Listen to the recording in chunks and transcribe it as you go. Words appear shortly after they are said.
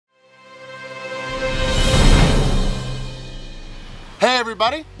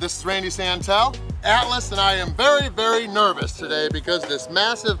everybody, this is Randy Santel, Atlas, and I am very, very nervous today because this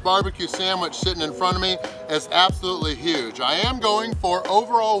massive barbecue sandwich sitting in front of me is absolutely huge. I am going for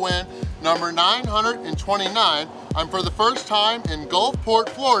overall win number 929. I'm for the first time in Gulfport,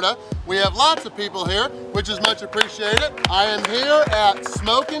 Florida. We have lots of people here, which is much appreciated. I am here at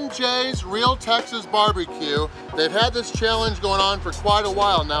Smokin' Jay's Real Texas BBQ. They've had this challenge going on for quite a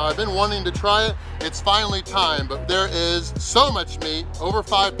while now. I've been wanting to try it. It's finally time, but there is so much meat, over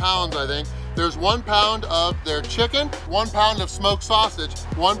 5 pounds I think. There's 1 pound of their chicken, 1 pound of smoked sausage,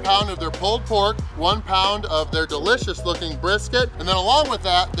 1 pound of their pulled pork, 1 pound of their delicious looking brisket, and then along with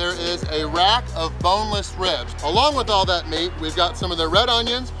that, there is a rack of boneless ribs. Along with all that meat, we've got some of their red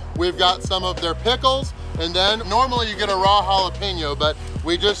onions, we've got some of their pickles, and then normally you get a raw jalapeno, but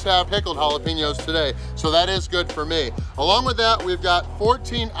we just have pickled jalapenos today, so that is good for me. Along with that, we've got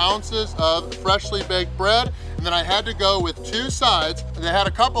 14 ounces of freshly baked bread, and then I had to go with 2 sides. They had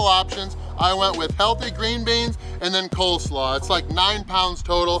a couple options. I went with healthy green beans and then coleslaw. It's like 9 pounds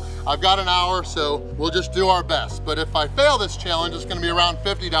total. I've got an hour, so we'll just do our best. But if I fail this challenge, it's gonna be around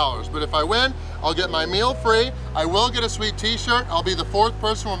 $50. But if I win, I'll get my meal free. I will get a sweet t-shirt. I'll be the 4th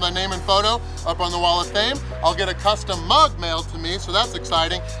person with my name and photo up on the Wall of Fame. I'll get a custom mug mailed to me, so that's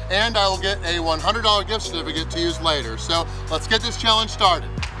exciting. And I will get a $100 gift certificate to use later. So let's get this challenge started.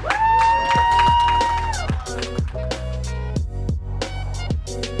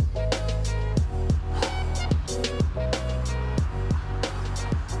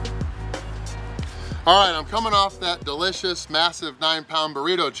 All right, I'm coming off that delicious, massive 9-pound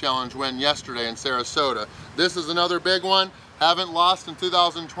burrito challenge win yesterday in Sarasota. This is another big one. Haven't lost in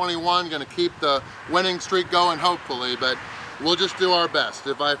 2021. Gonna keep the winning streak going, hopefully, but we'll just do our best.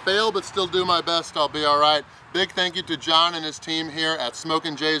 If I fail but still do my best, I'll be all right. Big thank you to John and his team here at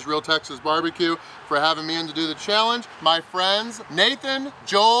Smokin' Jay's Real Texas BBQ for having me in to do the challenge. My friends, Nathan,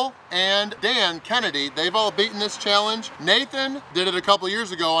 Joel, and Dan Kennedy, they've all beaten this challenge. Nathan did it a couple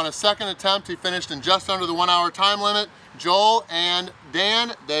years ago on a 2nd attempt. He finished in just under the 1 hour time limit. Joel and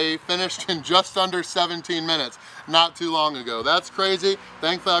Dan, they finished in just under 17 minutes, not too long ago. That's crazy.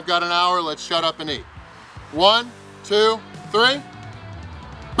 Thankfully, I've got an hour. Let's shut up and eat. 1, 2, 3,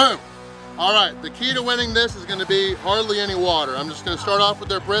 boom. All right, the key to winning this is gonna be hardly any water. I'm just gonna start off with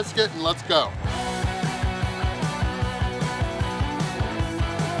their brisket and let's go.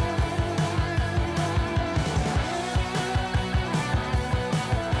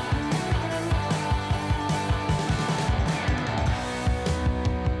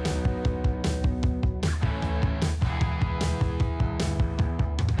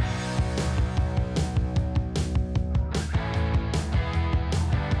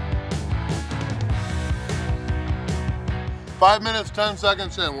 Five minutes, 10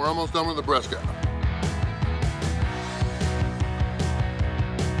 seconds in. We're almost done with the brisket.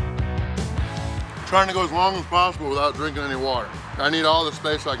 Trying to go as long as possible without drinking any water. I need all the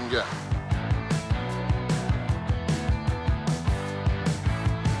space I can get.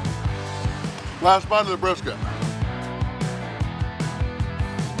 Last bite of the brisket.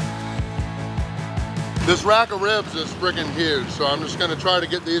 This rack of ribs is freaking huge, so I'm just gonna try to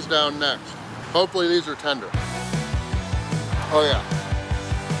get these down next. Hopefully these are tender. Oh yeah.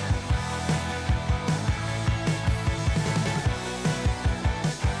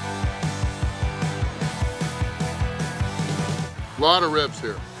 A lot of ribs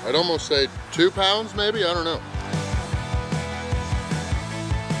here. I'd almost say 2 pounds maybe, I don't know.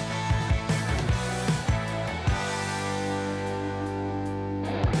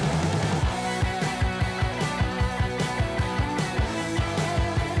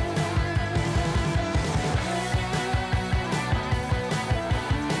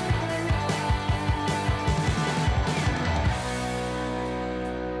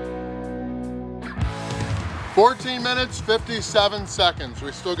 "14 minutes, 57 seconds.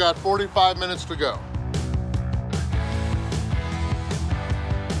 We still got 45 minutes to go.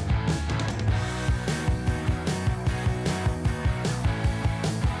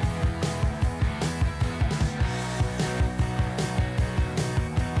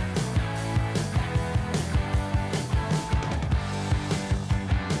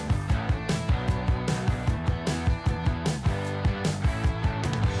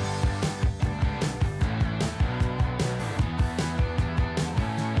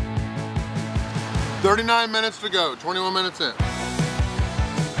 "39 minutes to go, 21 minutes in.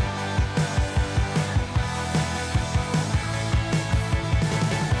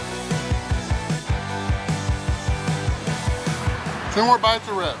 Two more bites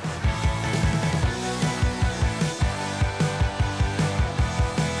of ribs.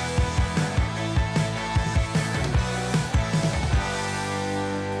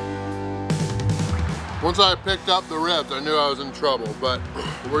 Once I picked up the ribs, I knew I was in trouble, but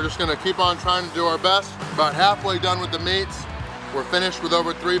we're just gonna keep on trying to do our best. About halfway done with the meats. We're finished with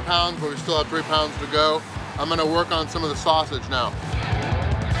over 3 pounds, but we still have 3 pounds to go. I'm gonna work on some of the sausage now.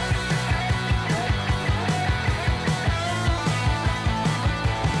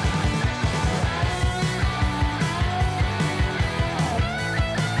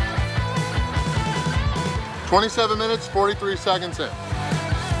 "27 minutes, 43 seconds in.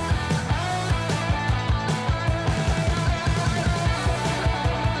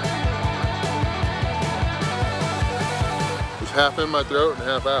 It's half in my throat and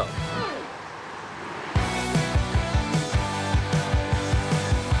half out.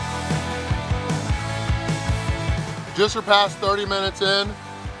 Just surpassed 30 minutes in.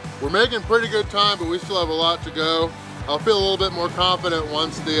 We're making pretty good time, but we still have a lot to go. I'll feel a little bit more confident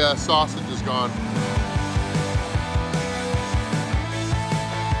once the sausage is gone.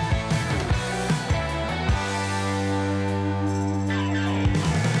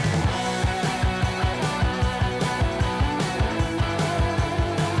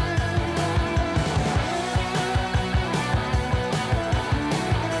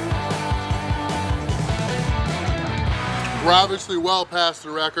 We're obviously well past the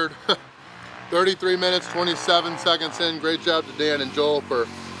record. 33 minutes, 27 seconds in. Great job to Dan and Joel for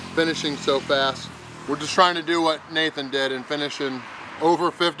finishing so fast. We're just trying to do what Nathan did and finish in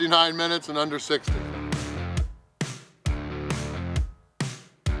over 59 minutes and under 60.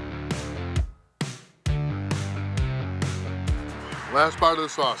 Last part of the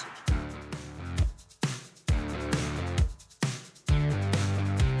sausage.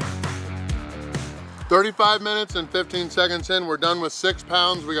 "35 minutes and 15 seconds in, we're done with 6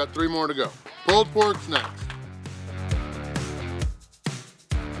 pounds. We got 3 more to go. Pulled pork's next.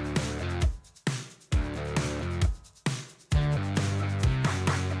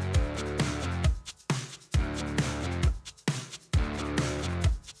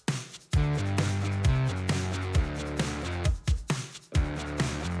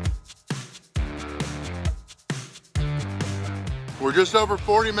 We're just over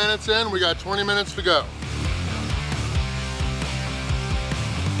 40 minutes in. We got 20 minutes to go.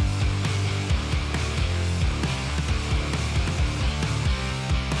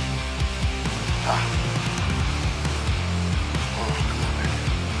 Oh, come on, baby.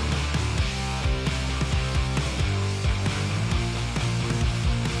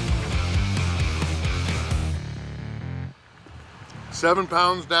 7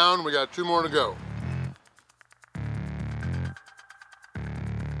 pounds down. We got 2 more to go.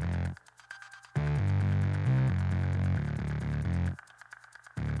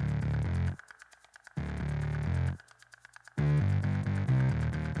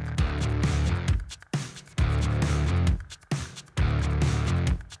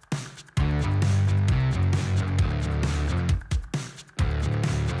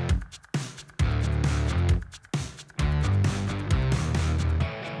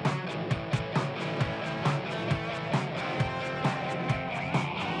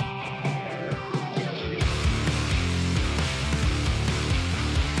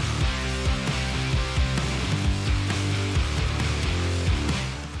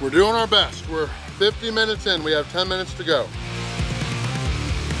 We're doing our best. We're 50 minutes in. We have 10 minutes to go.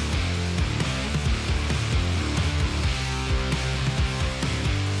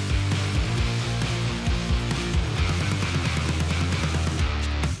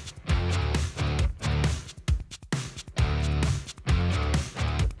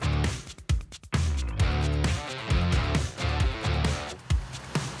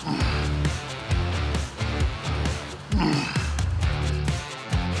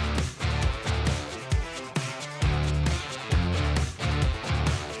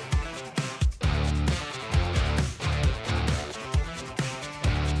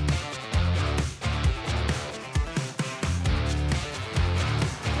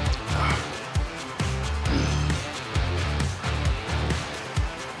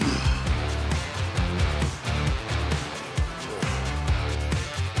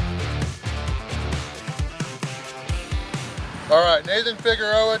 All right, Nathan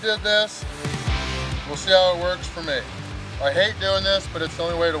Figueroa did this. We'll see how it works for me. I hate doing this, but it's the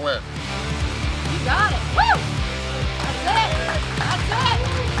only way to win. You got it. Woo! That's it. That's it.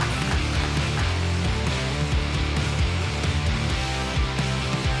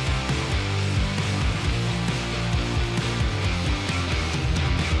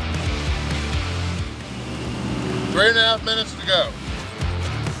 Three and a half minutes to go.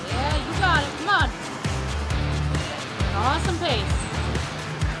 Yeah, you got it. Come on. Awesome pace.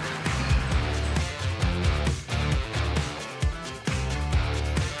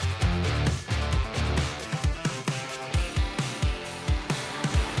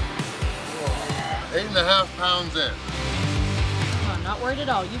 8.5 pounds in. I'm not worried at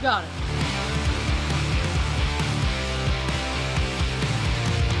all. You got it.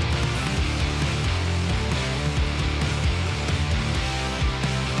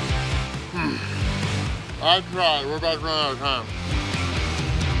 I tried. We're about to run out of time.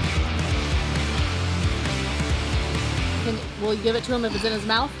 Will you give it to him if it's in his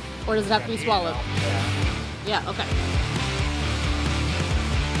mouth? Or does it have to be swallowed? Yeah, okay.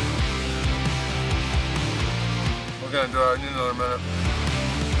 We're gonna do it. I need another minute.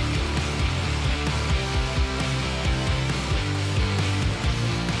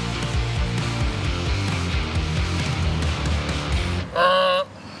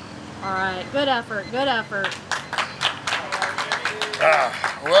 All right, good effort, good effort.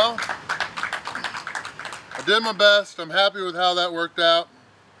 Well, I did my best. I'm happy with how that worked out.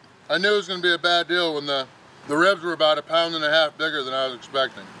 I knew it was gonna be a bad deal when the ribs were about 1.5 pounds bigger than I was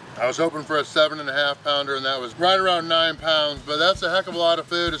expecting. I was hoping for a 7.5 pounder, and that was right around 9 pounds, but that's a heck of a lot of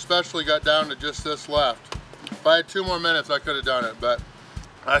food, especially got down to just this left. If I had 2 more minutes, I could have done it, but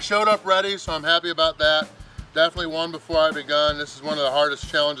I showed up ready, so I'm happy about that. Definitely won before I begun. This is one of the hardest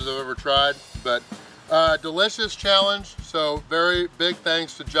challenges I've ever tried, but delicious challenge. So very big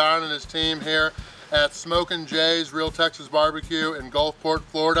thanks to John and his team here at Smokin' Jay's Real Texas Barbecue in Gulfport,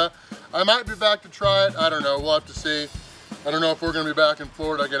 Florida. I might be back to try it. I don't know. We'll have to see. I don't know if we're going to be back in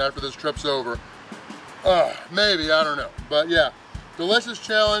Florida again after this trip's over. Maybe. I don't know. But yeah, delicious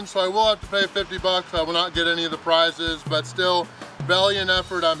challenge. So I will have to pay 50 bucks. I will not get any of the prizes, but still, valiant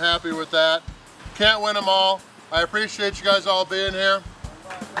effort. I'm happy with that. Can't win them all. I appreciate you guys all being here.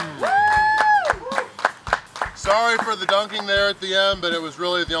 Sorry for the dunking there at the end, but it was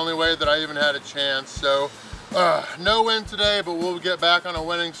really the only way that I even had a chance. So no win today, but we'll get back on a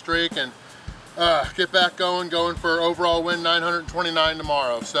winning streak and get back going for overall win 929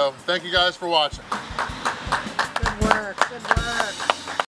 tomorrow. So thank you guys for watching. Good work, good work.